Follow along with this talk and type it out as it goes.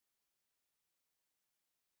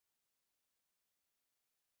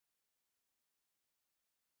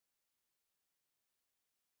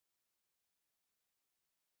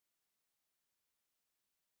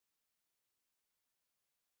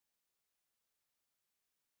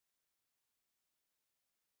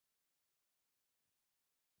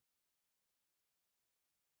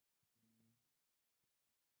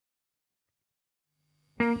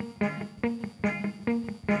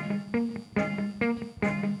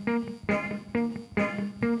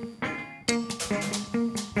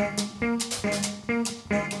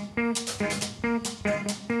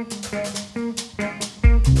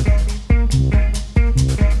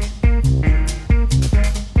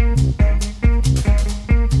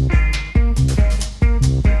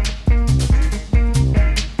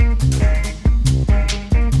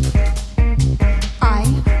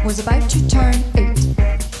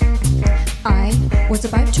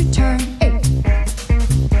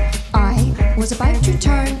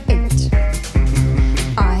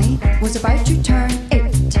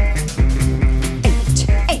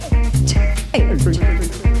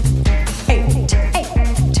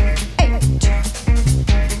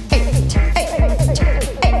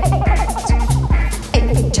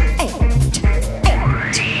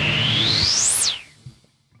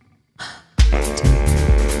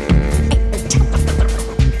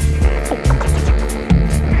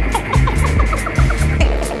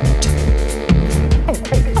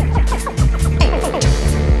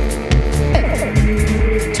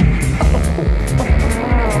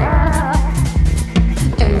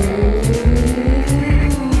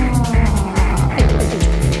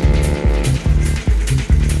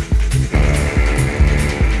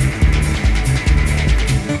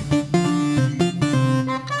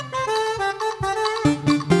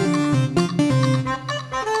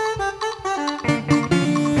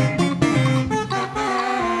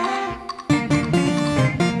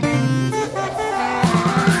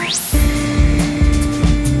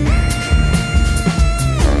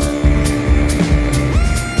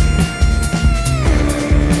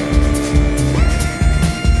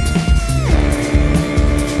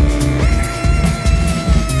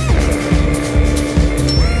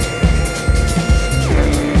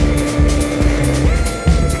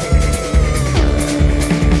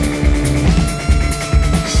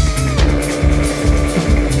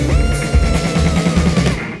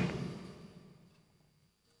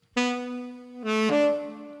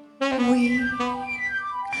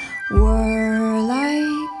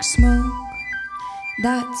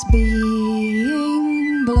that's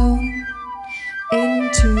being blown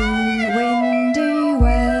into windy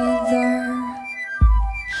weather,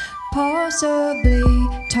 possibly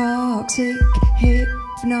toxic,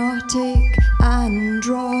 hypnotic, and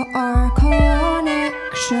raw. Our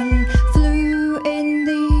connection flew in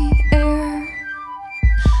the air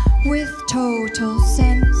with total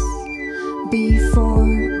sense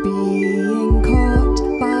before being caught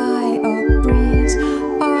by a breeze.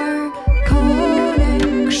 Our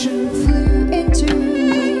connection flew into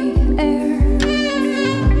the air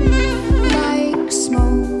like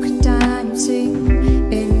smoke dancing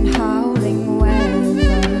in howling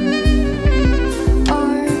weather.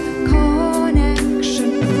 Our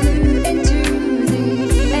connection flew into the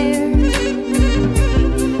air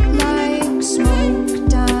like smoke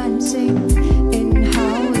dancing in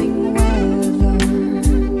howling weather.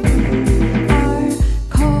 Our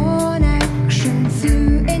connection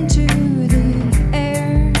flew into the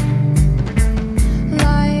air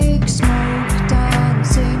like smoke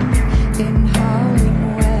dancing in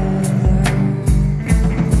howling weather.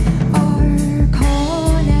 Our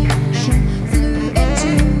connection flew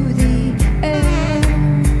into the air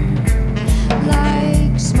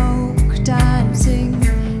like smoke dancing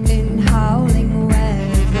in howling weather.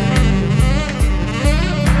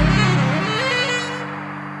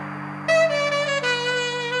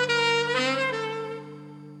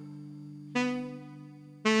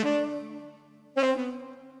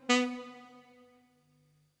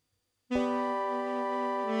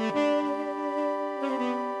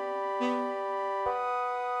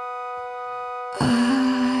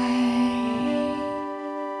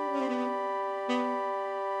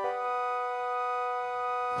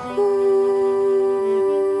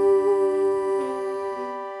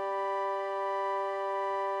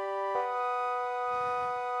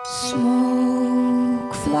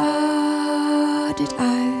 Smoke flooded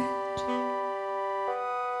out,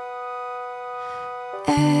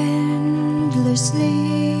 endlessly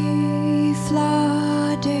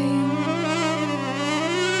flooding.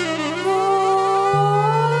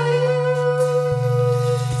 More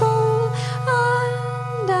youthful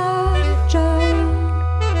and agile.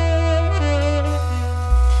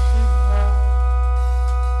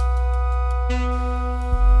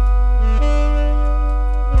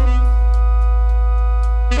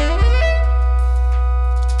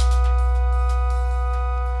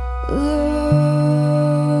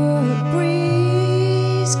 The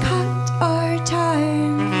breeze cut our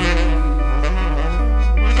time.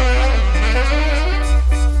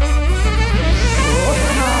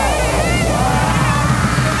 Oh,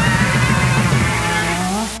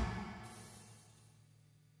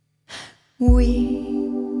 We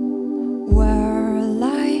were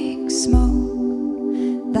like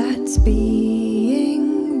smoke that's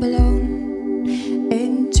being blown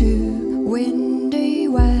into windy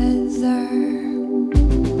weather,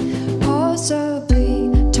 possibly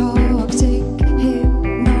toxic,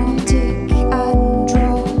 hypnotic and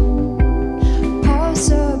raw,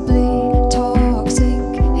 possibly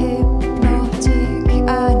toxic, hypnotic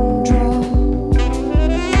and raw.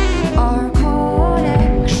 Our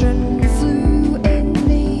connection flew in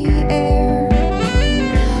the air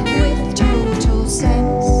with total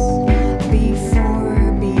sense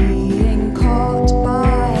before being caught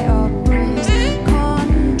by a breeze,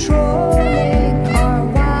 controlling our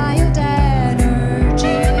wild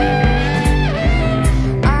energy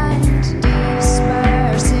and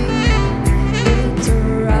dispersing it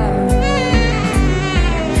around.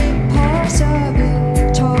 Possibly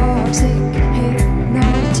toxic,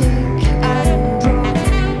 hypnotic and raw.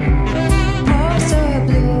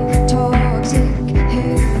 Possibly toxic,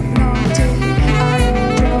 hypnotic and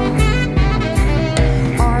raw.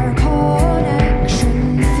 Our connection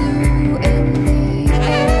flew in the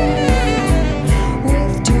air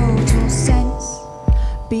with total sense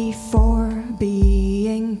before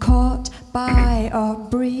being caught by a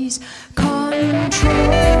breeze, controlling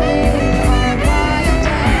our wild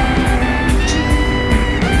energy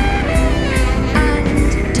and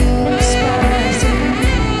dispersing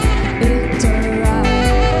it around.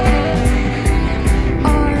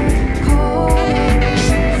 Our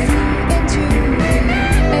connection flew into the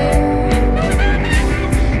air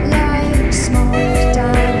like smoke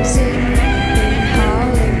dancing in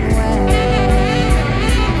howling weather.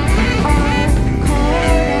 Our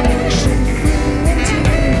connection flew into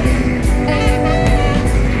the air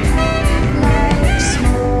like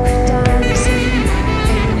smoke dancing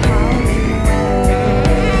in howling weather.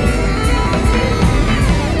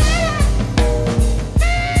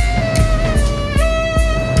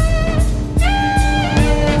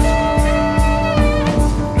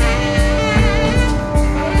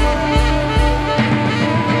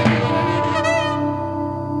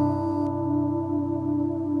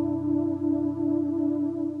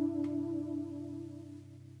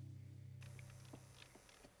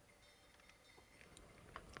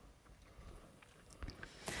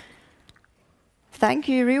 Thank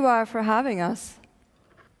you, Rewire, for having us.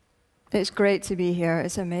 It's great to be here.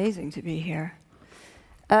 It's amazing to be here.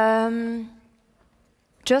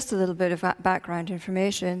 Just a little bit of background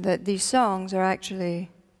information, that these songs are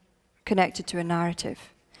actually connected to a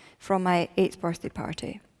narrative from my 8th birthday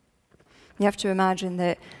party. You have to imagine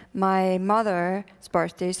that my mother's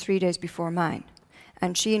birthday is 3 days before mine,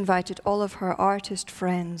 and she invited all of her artist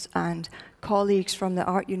friends and colleagues from the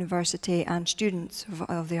art university and students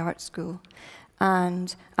of the art school.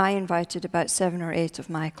 And I invited about 7 or 8 of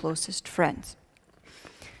my closest friends.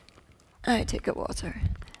 I take a water.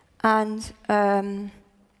 And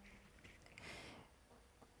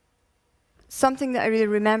something that I really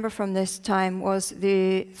remember from this time was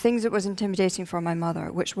the things that was intimidating for my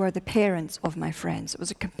mother, which were the parents of my friends. It was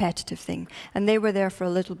a competitive thing, and they were there for a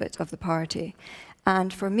little bit of the party.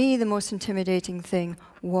 And for me, the most intimidating thing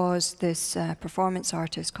was this performance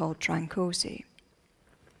artist called Trancosi.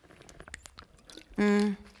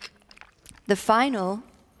 The final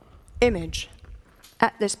image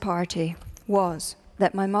at this party was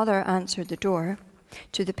that my mother answered the door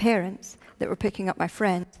to the parents that were picking up my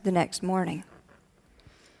friend the next morning.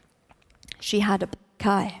 She had a black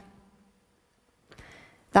eye.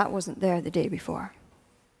 That wasn't there the day before.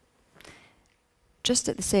 Just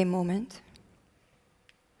at the same moment,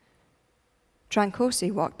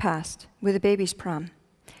 Trancosi walked past with a baby's pram,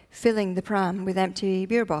 filling the pram with empty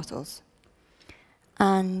beer bottles.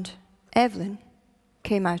 And Evelyn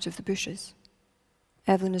came out of the bushes.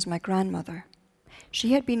 Evelyn is my grandmother.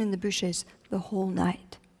 She had been in the bushes the whole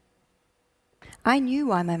night. I knew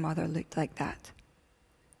why my mother looked like that.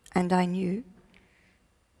 And I knew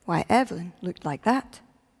why Evelyn looked like that.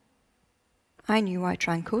 I knew why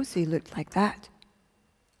Trancosi looked like that.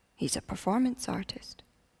 He's a performance artist.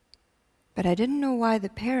 But I didn't know why the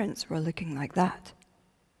parents were looking like that.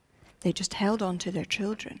 They just held on to their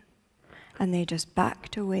children, and they just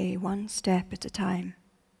backed away one step at a time.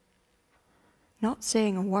 Not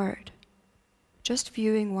saying a word, just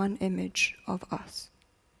viewing one image of us.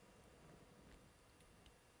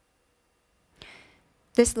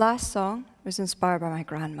 This last song was inspired by my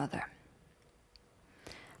grandmother.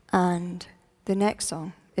 And the next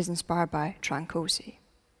song is inspired by Trancosi,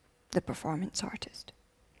 the performance artist.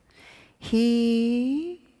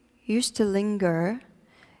 He used to linger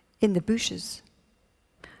in the bushes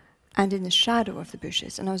and in the shadow of the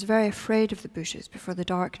bushes. And I was very afraid of the bushes before the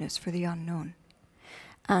darkness, for the unknown.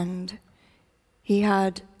 And he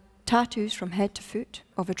had tattoos from head to foot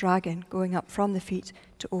of a dragon going up from the feet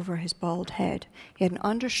to over his bald head. He had an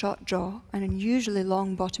undershot jaw and unusually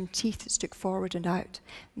long bottom teeth that stuck forward and out,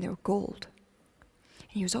 and they were gold.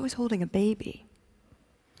 And he was always holding a baby.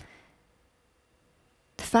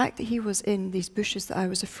 The fact that he was in these bushes that I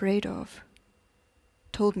was afraid of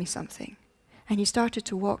told me something. And he started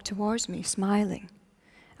to walk towards me, smiling.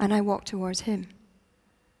 And I walked towards him.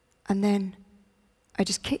 And then I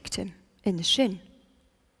just kicked him in the shin,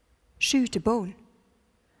 shoe to bone.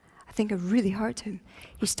 I think I really hurt him.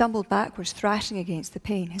 He stumbled backwards, thrashing against the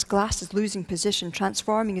pain, his glasses losing position,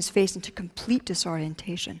 transforming his face into complete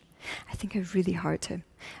disorientation. I think I really hurt him.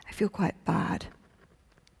 I feel quite bad.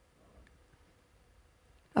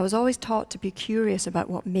 I was always taught to be curious about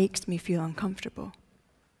what makes me feel uncomfortable.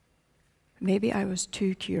 Maybe I was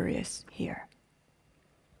too curious here.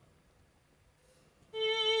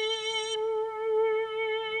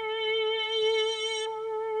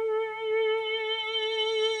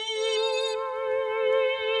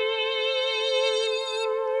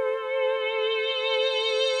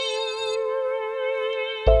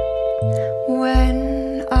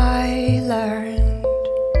 When I learned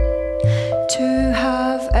to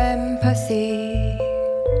have empathy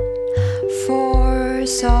for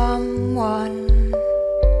someone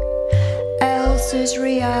else's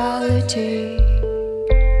reality,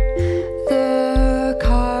 the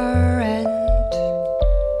current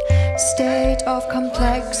state of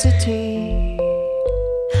complexity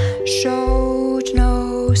showed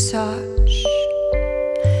no such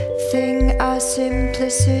thing as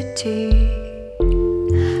simplicity.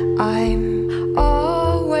 I'm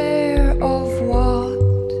aware of what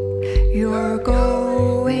you're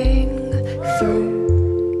going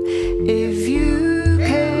through. If you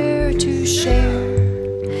care to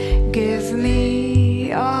share, give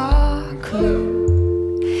me a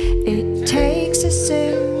clue. It takes a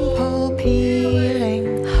simple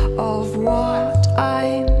peeling of what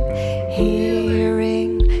I'm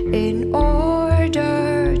hearing in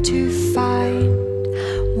order to find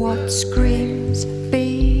what screams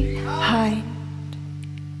behind.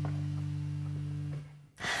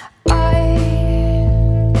 I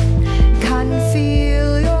can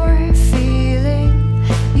feel your feeling.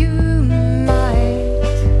 You might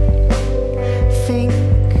think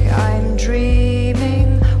I'm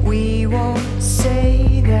dreaming. We won't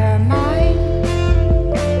say they're mine.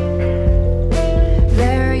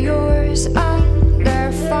 They're yours and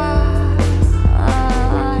they're fine.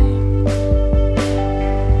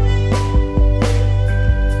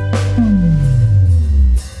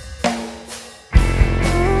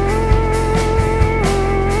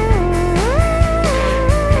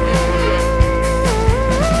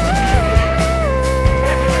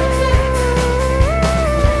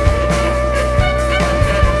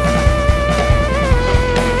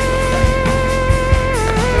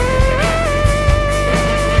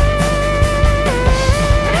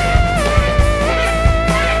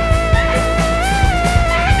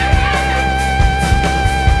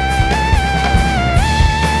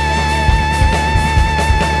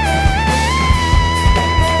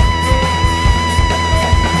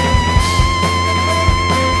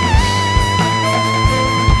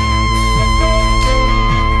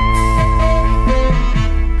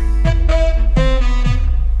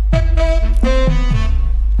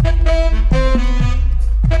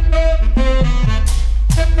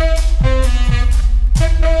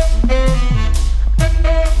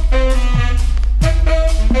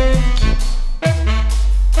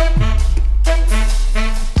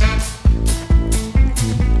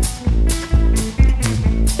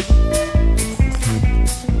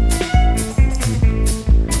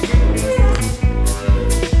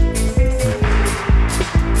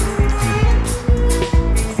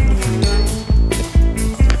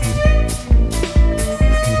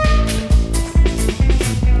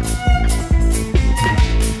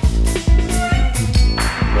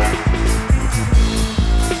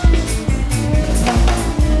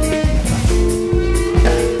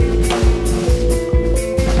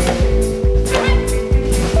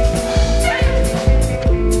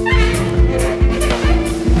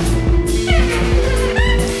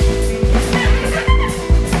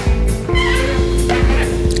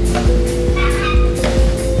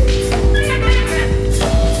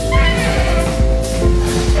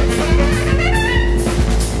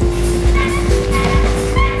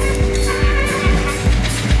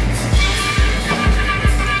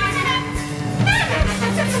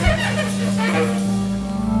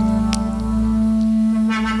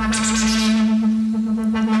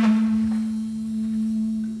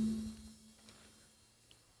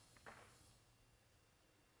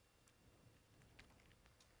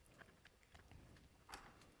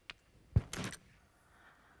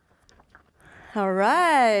 All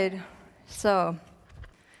right. So,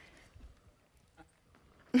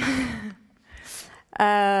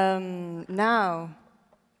 now.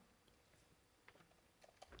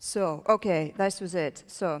 So, okay, this was it.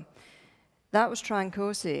 So, that was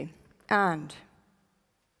Trancosi. And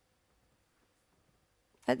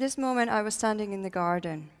at this moment, I was standing in the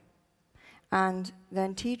garden. And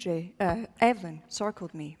then Evelyn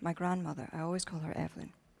circled me, my grandmother. I always call her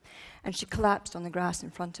Evelyn. And she collapsed on the grass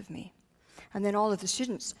in front of me. And then all of the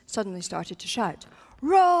students suddenly started to shout,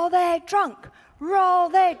 "Roll they drunk! Roll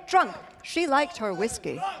they drunk!" She liked her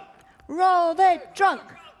whiskey. "Roll they drunk!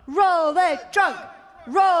 Roll they drunk!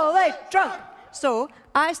 Roll they drunk!" So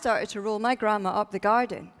I started to roll my grandma up the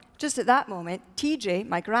garden. Just at that moment, TJ,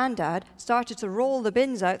 my granddad, started to roll the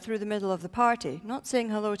bins out through the middle of the party, not saying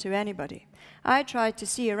hello to anybody. I tried to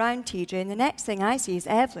see around TJ, and the next thing I see is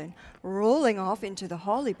Evelyn rolling off into the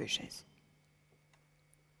holly bushes.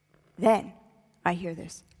 Then I hear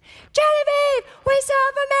this. "Genevieve, we saw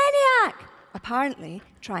a maniac!" Apparently,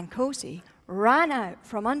 Trancosi ran out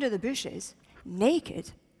from under the bushes,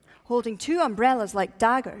 naked, holding 2 umbrellas like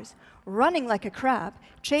daggers, running like a crab,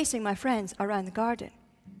 chasing my friends around the garden.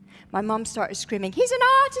 My mum started screaming, "He's an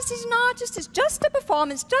artist, it's just a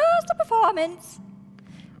performance, just a performance."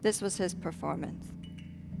 This was his performance.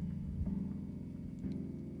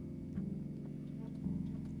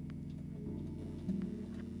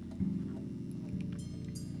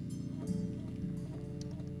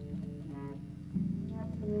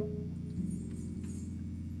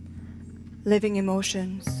 Living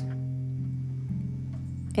emotions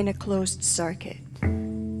in a closed circuit.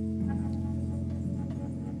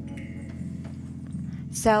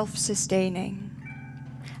 Self-sustaining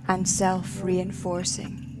and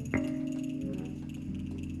self-reinforcing.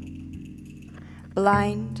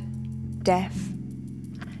 Blind, deaf,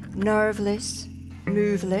 nerveless,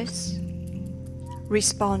 moveless,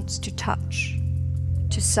 response to touch,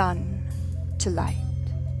 to sun, to light.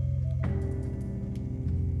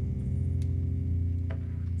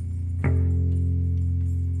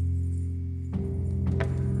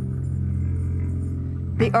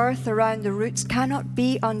 The earth around the roots cannot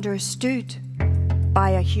be understood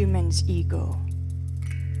by a human's ego.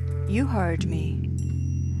 You heard me.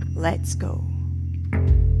 Let's go.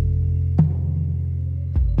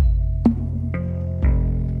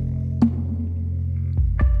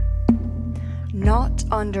 Not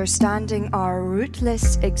understanding our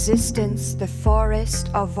rootless existence, the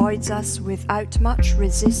forest avoids us without much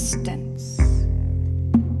resistance.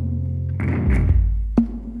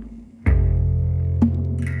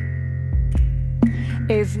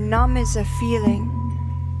 If numb is a feeling,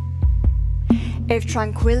 if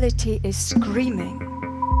tranquility is screaming,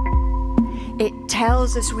 it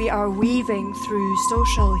tells us we are weaving through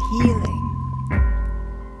social healing.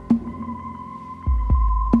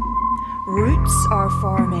 Roots are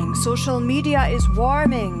forming, social media is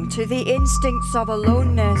warming to the instincts of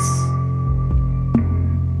aloneness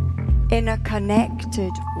in a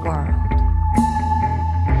connected world.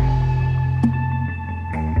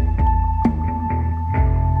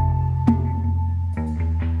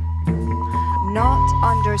 Not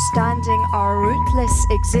understanding our rootless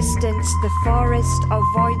existence, the forest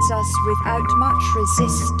avoids us without much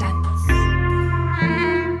resistance.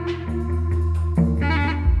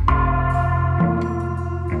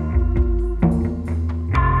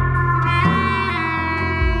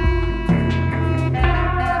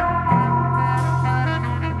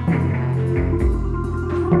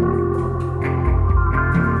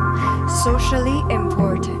 Socially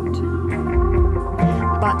important,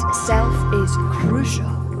 but self is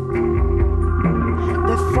crucial.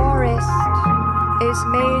 The forest is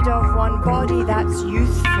made of one body that's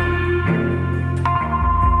youthful.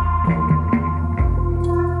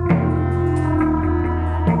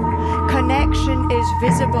 Connection is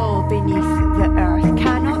visible beneath the earth,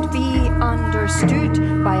 cannot be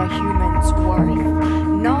understood by a human's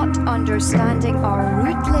worth. Not understanding our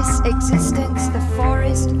rootless existence, the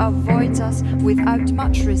forest avoids us without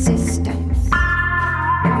much resistance.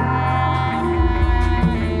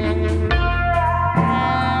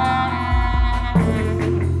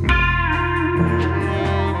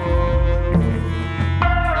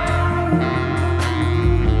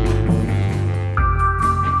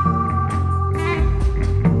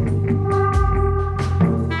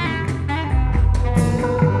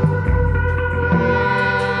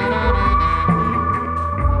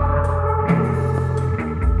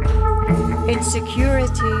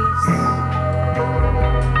 Insecurities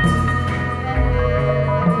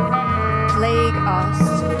plague us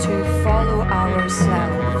to follow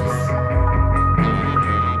ourselves.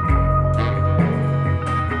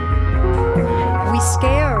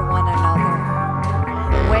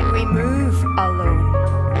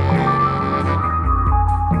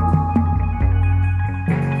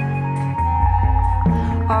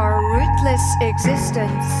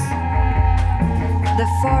 existence the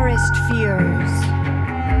forest fears,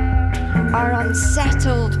 our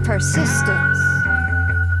unsettled persistence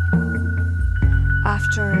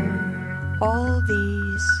after all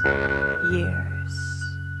these years.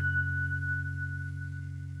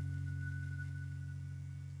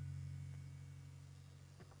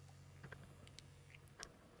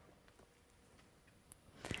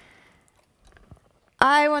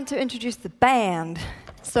 I want to introduce the band.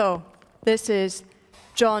 So this is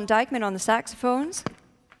John Dikeman on the saxophones.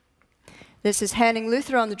 This is Henning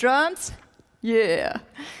Luther on the drums. Yeah.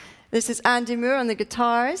 This is Andy Moor on the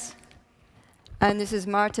guitars. And this is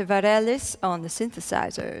Marta Warelis on the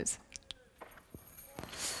synthesizers.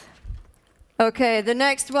 Okay, the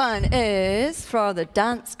next one is for the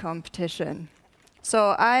dance competition.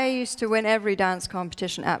 So I used to win every dance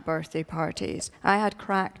competition at birthday parties. I had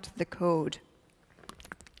cracked the code.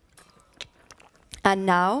 And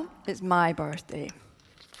now it's my birthday.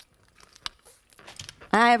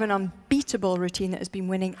 I have an unbeatable routine that has been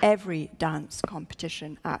winning every dance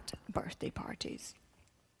competition at birthday parties.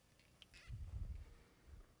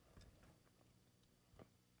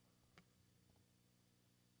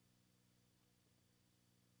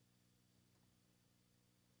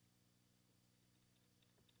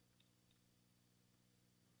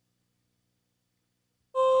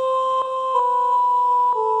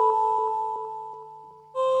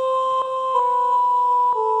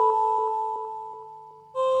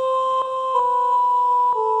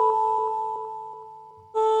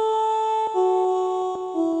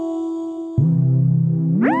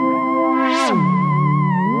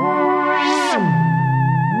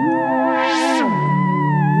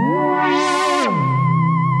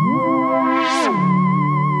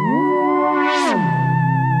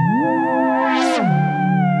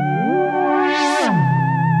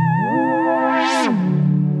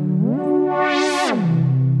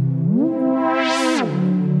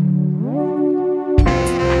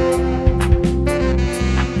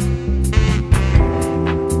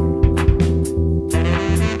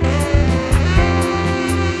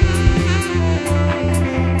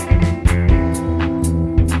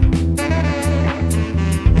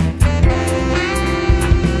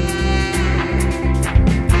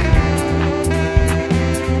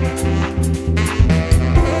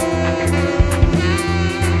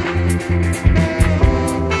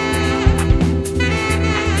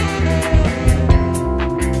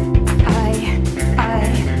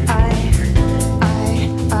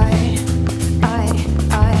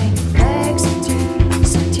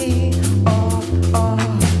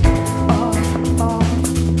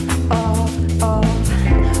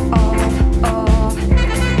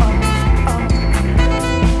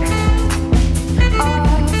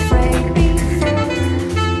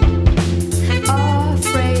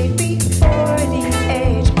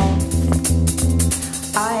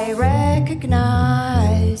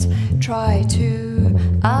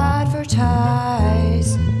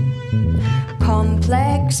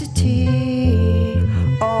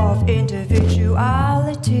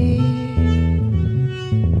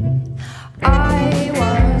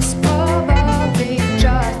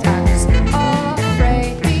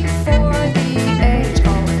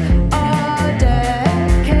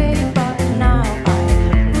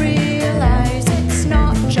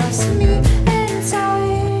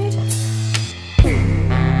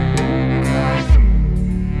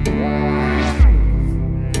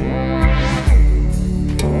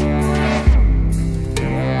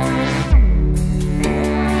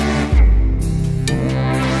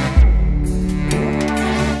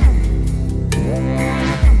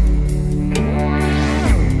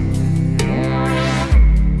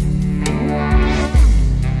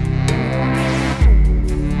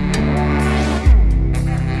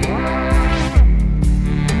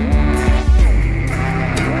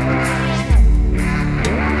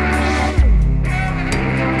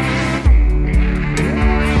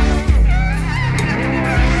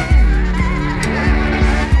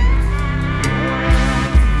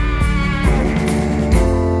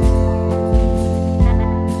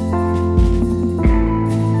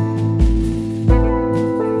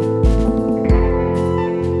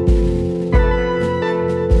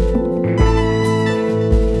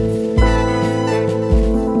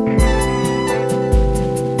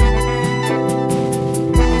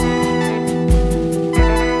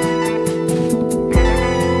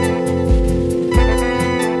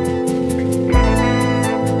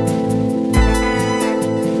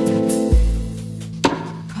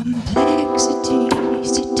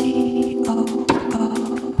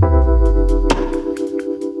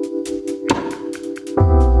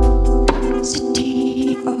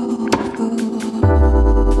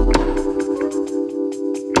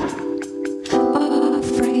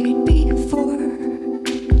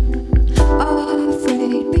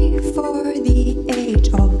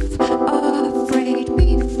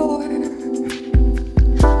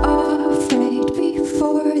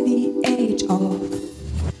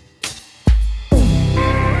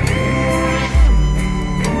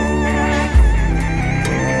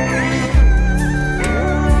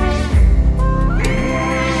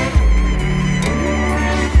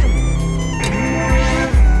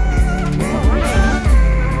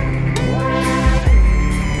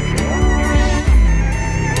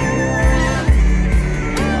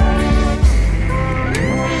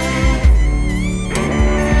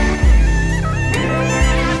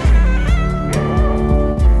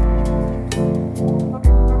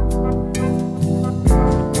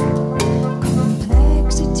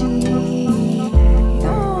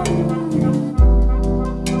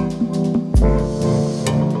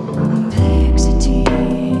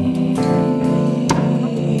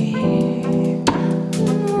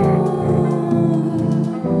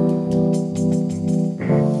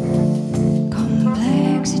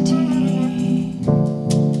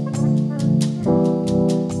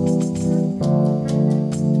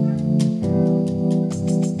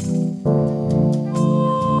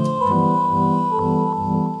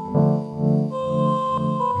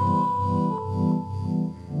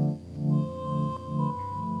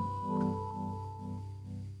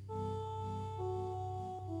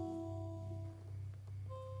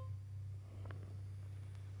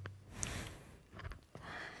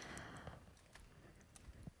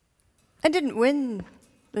 I didn't win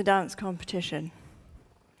the dance competition,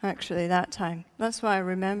 actually, that time. That's why I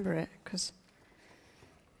remember it, because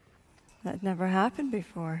that never happened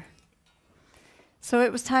before. So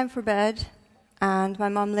it was time for bed, and my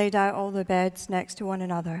mum laid out all the beds next to one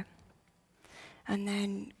another. And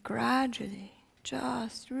then gradually,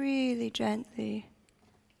 just really gently,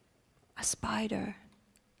 a spider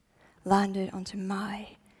landed onto my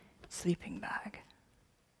sleeping bag.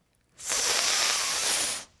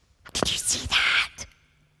 Did you see that?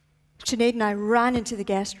 Sinead and I ran into the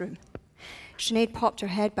guest room. Sinead popped her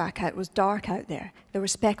head back out. It was dark out there. There were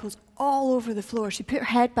speckles all over the floor. She put her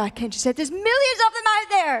head back in. She said, "There's millions of them out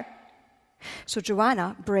there." So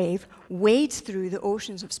Joanna, brave, wades through the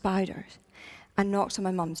oceans of spiders and knocks on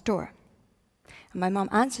my mum's door. And my mum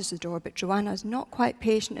answers the door, but Joanna is not quite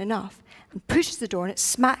patient enough and pushes the door, and it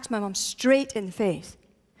smacks my mum straight in the face.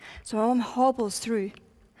 So my mum hobbles through,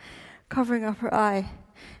 covering up her eye,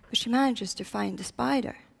 but she manages to find the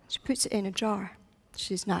spider. She puts it in a jar. She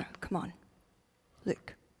says, "Now, come on,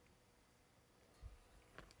 look."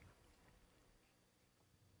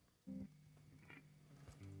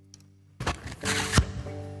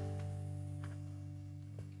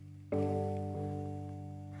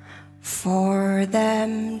 For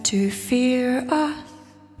them to fear us,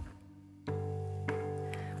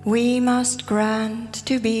 we must grant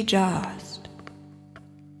to be just.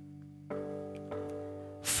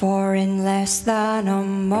 For in less than a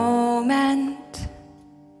moment,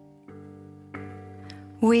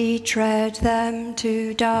 we tread them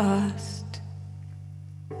to dust.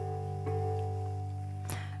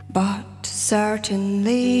 But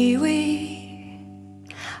certainly we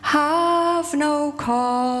have no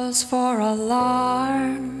cause for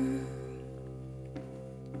alarm,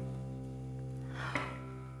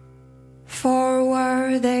 for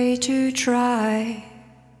were they to try,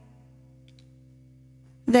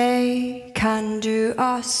 they can do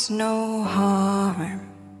us no harm.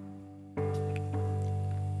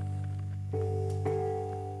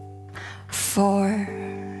 For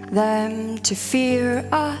them to fear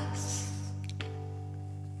us,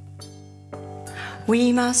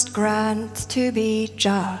 we must grant to be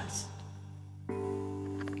just.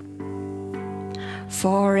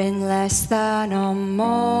 For in less than a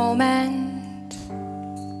moment,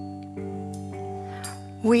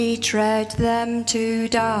 we tread them to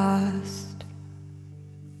dust.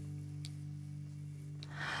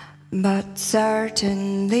 But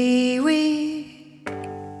certainly we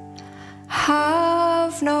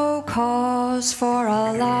have no cause for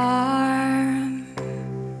alarm.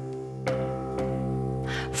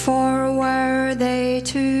 For were they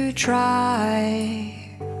to try,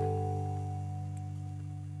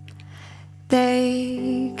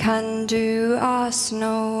 they can do us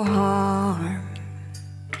no harm.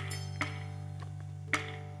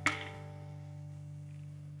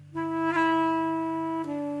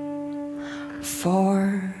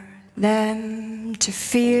 For them to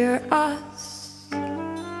fear us,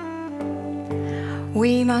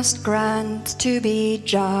 we must grant to be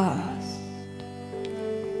just.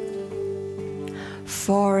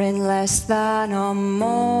 For in less than a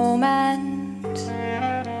moment,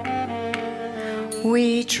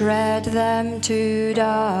 we tread them to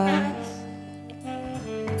dust.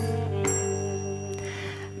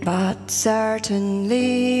 But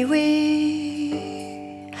certainly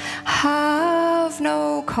we have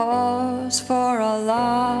no cause for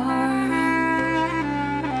alarm.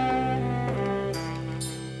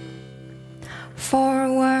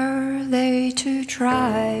 For were they to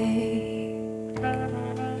try,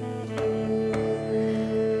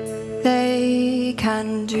 they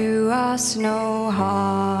can do us no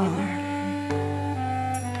harm.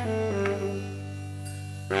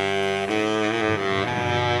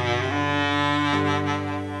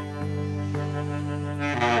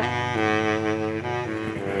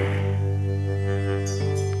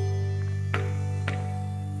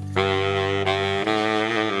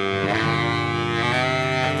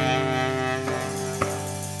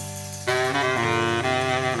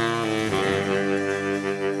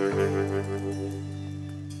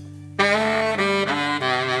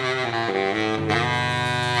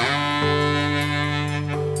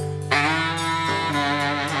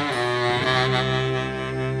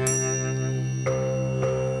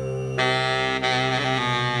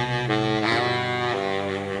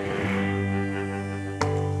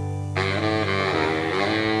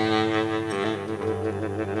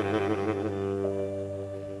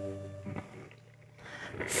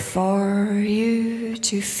 For you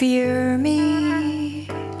to fear me,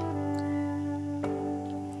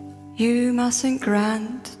 you mustn't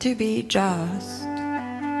grant to be just.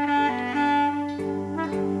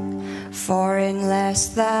 For in less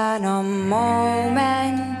than a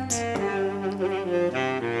moment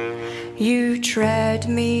you tread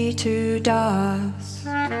me to dust,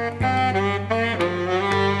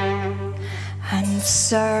 and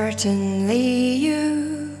certainly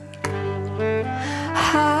you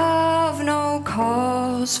have no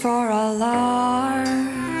cause for alarm.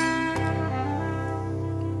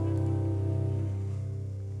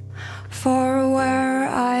 For were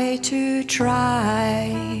I to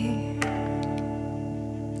try,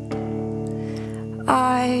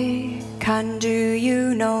 I can do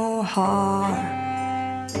you no harm.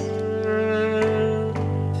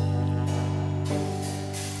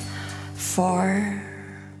 For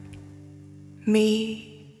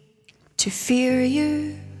me to fear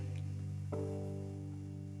you,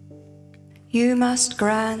 you must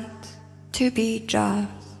grant to be just.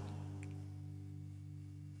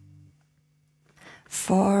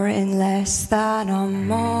 For in less than a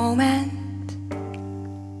moment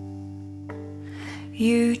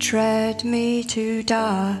you tread me to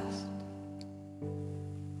dust,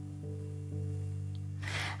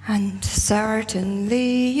 and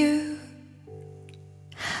certainly you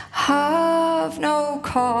have no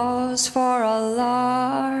cause for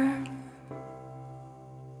alarm.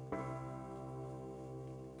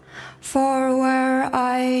 For were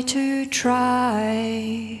I to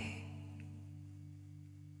try,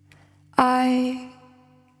 I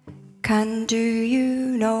can do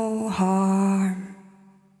you no harm.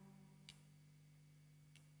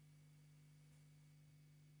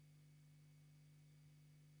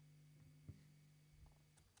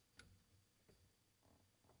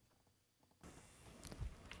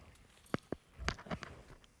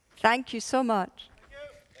 Thank you so much.